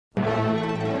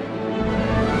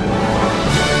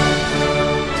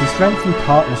strengthen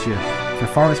partnership for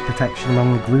forest protection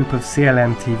among the group of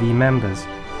Clmtv members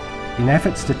in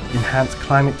efforts to enhance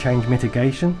climate change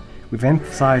mitigation, with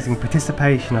emphasising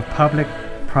participation of public,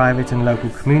 private and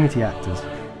local community actors.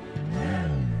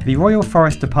 The Royal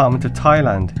Forest Department of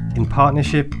Thailand, in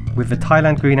partnership with the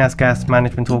Thailand Greenhouse Gas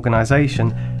Management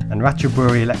Organisation and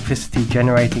Ratchaburi Electricity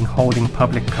Generating Holding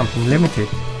Public Company Limited,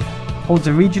 holds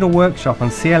a regional workshop on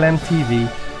Clmtv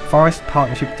Forest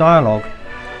Partnership Dialogue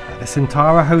at the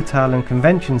Centara Hotel and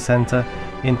Convention Centre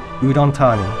in Udon,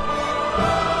 Thani.